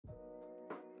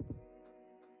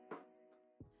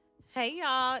Hey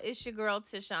y'all, it's your girl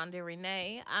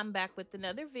Tashondarenae. I'm back with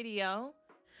another video.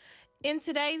 In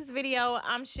today's video,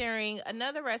 I'm sharing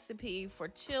another recipe for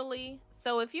chili.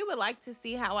 So if you would like to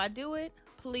see how I do it,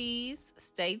 please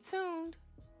stay tuned.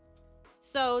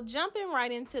 So jumping right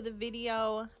into the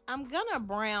video, I'm gonna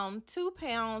brown 2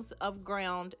 pounds of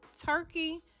ground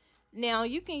turkey. Now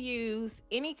you can use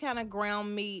any kind of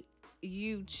ground meat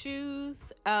you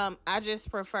choose. I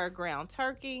just prefer ground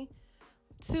turkey.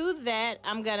 To that,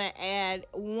 I'm gonna add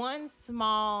 1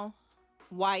 small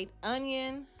white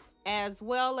onion, as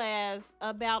well as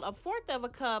about 1/4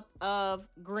 cup of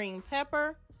green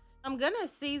pepper. I'm gonna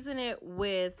season it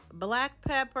with black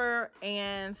pepper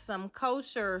and some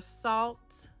kosher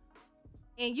salt.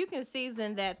 And you can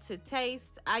season that to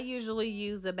taste. I usually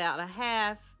use about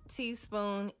 1/2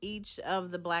 teaspoon each of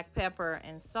the black pepper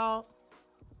and salt.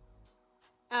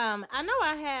 I know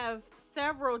I have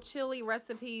several chili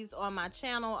recipes on my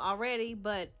channel already,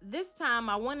 but this time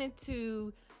I wanted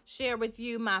to share with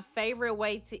you my favorite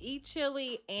way to eat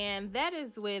chili, and that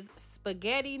is with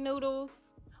spaghetti noodles.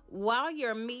 While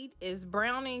your meat is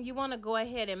browning, you want to go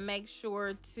ahead and make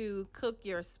sure to cook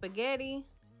your spaghetti.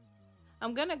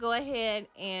 I'm going to go ahead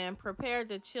and prepare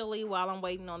the chili while I'm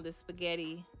waiting on the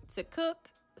spaghetti to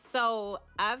cook. So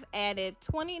I've added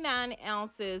 29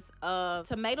 ounces of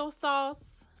tomato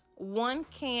sauce, 1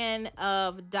 can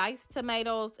of diced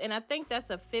tomatoes, and I think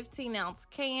that's a 15-ounce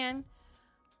can.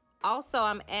 Also,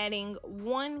 I'm adding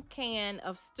 1 can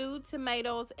of stewed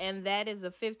tomatoes, and that is a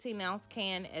 15-ounce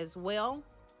can as well.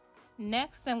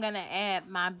 Next, I'm going to add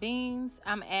my beans.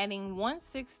 I'm adding 1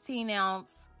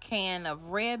 16-ounce can of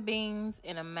red beans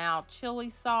in a mild chili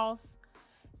sauce.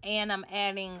 And I'm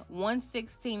adding 1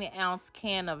 16-ounce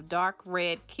can of dark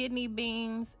red kidney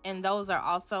beans, and those are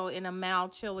also in a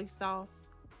mild chili sauce.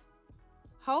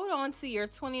 Hold on to your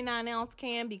 29-ounce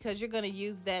can because you're going to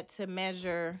use that to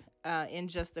measure in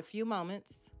just a few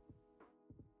moments.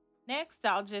 Next,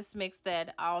 I'll just mix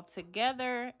that all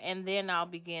together, and then I'll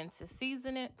begin to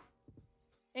season it.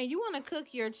 And you want to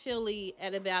cook your chili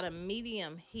at about a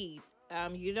medium heat.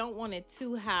 You don't want it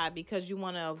too high because you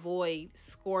want to avoid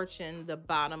scorching the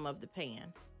bottom of the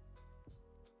pan.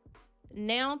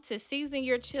 Now, to season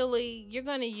your chili, you're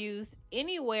going to use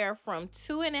anywhere from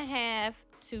 2.5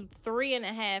 to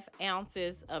 3.5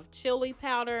 ounces of chili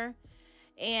powder.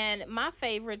 And my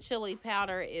favorite chili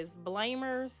powder is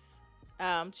Blamers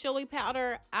chili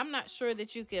powder. I'm not sure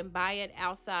that you can buy it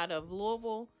outside of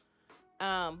Louisville,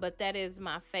 but that is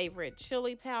my favorite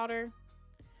chili powder.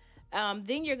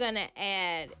 Then you're going to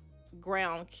add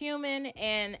ground cumin,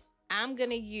 and I'm going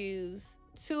to use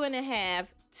 2.5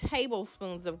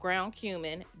 tablespoons of ground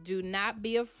cumin. Do not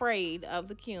be afraid of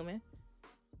the cumin.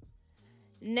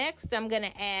 Next, I'm going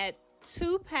to add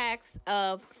 2 packs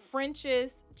of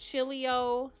French's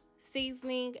Chilio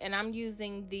seasoning, and I'm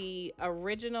using the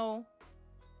original.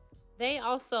 They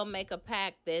also make a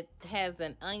pack that has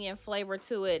an onion flavor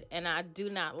to it, and I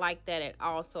do not like that at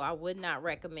all, so I would not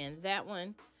recommend that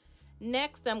one.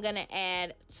 Next, I'm going to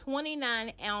add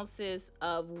 29 ounces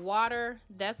of water.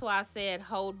 That's why I said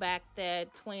hold back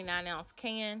that 29-ounce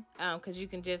can, because you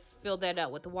can just fill that up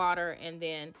with water and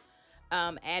then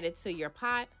add it to your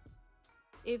pot.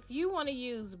 If you want to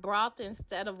use broth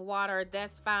instead of water,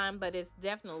 that's fine, but it's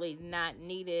definitely not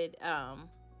needed.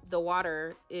 The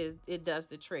water, it does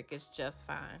the trick. It's just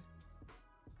fine.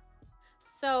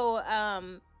 So,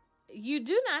 you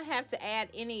do not have to add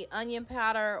any onion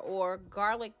powder or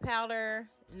garlic powder,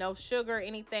 no sugar,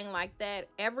 anything like that.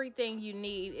 Everything you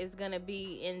need is going to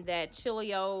be in that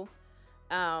Chilio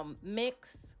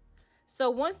mix. So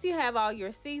once you have all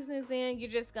your seasonings in, you're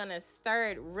just going to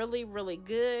stir it really, really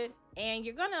good. And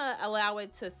you're going to allow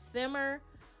it to simmer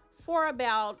for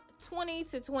about 20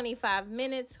 to 25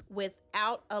 minutes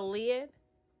without a lid.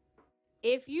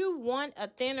 If you want a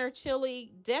thinner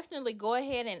chili, definitely go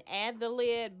ahead and add the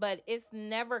lid, but it's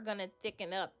never going to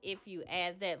thicken up if you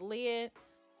add that lid.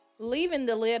 Leaving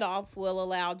the lid off will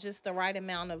allow just the right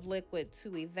amount of liquid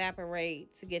to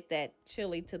evaporate to get that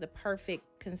chili to the perfect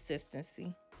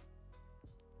consistency.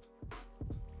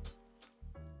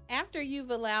 After you've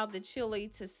allowed the chili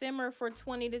to simmer for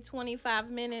 20 to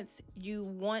 25 minutes, you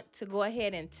want to go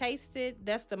ahead and taste it.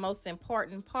 That's the most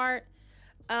important part.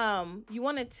 You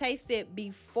want to taste it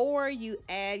before you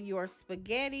add your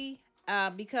spaghetti,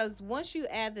 because once you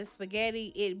add the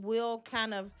spaghetti, it will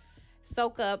kind of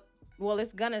soak up, well,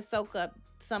 it's going to soak up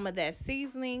some of that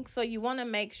seasoning. So you want to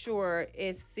make sure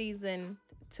it's seasoned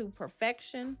to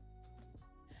perfection.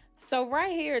 So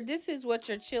right here, this is what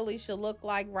your chili should look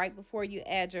like right before you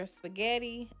add your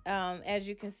spaghetti. As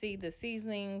you can see, the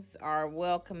seasonings are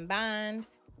well combined.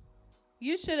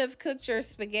 You should have cooked your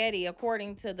spaghetti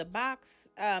according to the box.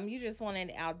 You just want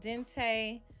it al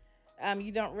dente.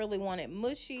 You don't really want it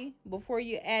mushy before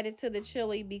you add it to the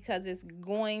chili because it's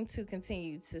going to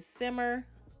continue to simmer.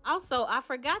 Also, I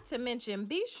forgot to mention,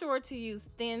 be sure to use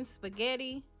thin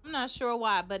spaghetti. I'm not sure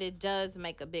why, but it does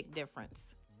make a big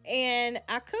difference. And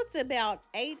I cooked about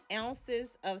 8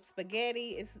 ounces of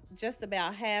spaghetti. It's just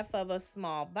about half of a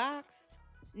small box.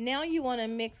 Now you want to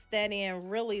mix that in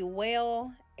really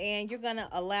well, and you're going to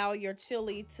allow your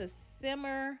chili to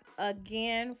simmer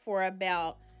again for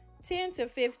about 10 to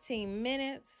 15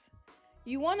 minutes.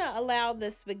 You want to allow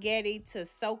the spaghetti to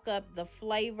soak up the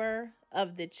flavor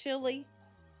of the chili.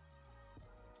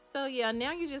 So yeah,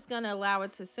 now you're just going to allow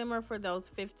it to simmer for those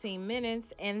 15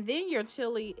 minutes, and then your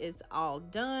chili is all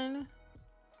done.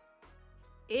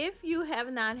 If you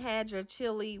have not had your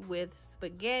chili with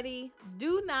spaghetti,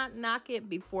 do not knock it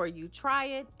before you try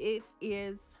it. It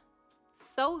is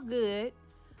so good.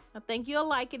 I think you'll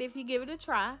like it if you give it a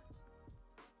try.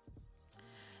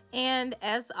 And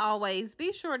as always,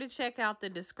 be sure to check out the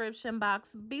description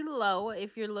box below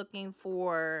if you're looking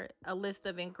for a list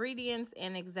of ingredients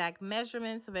and exact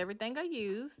measurements of everything I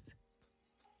used.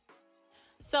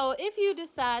 So if you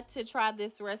decide to try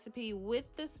this recipe with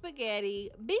the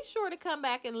spaghetti, be sure to come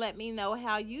back and let me know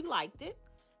how you liked it.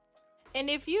 And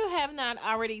if you have not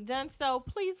already done so,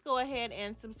 please go ahead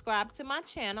and subscribe to my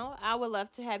channel. I would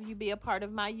love to have you be a part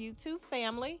of my YouTube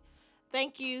family.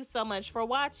 Thank you so much for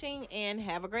watching and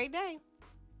have a great day.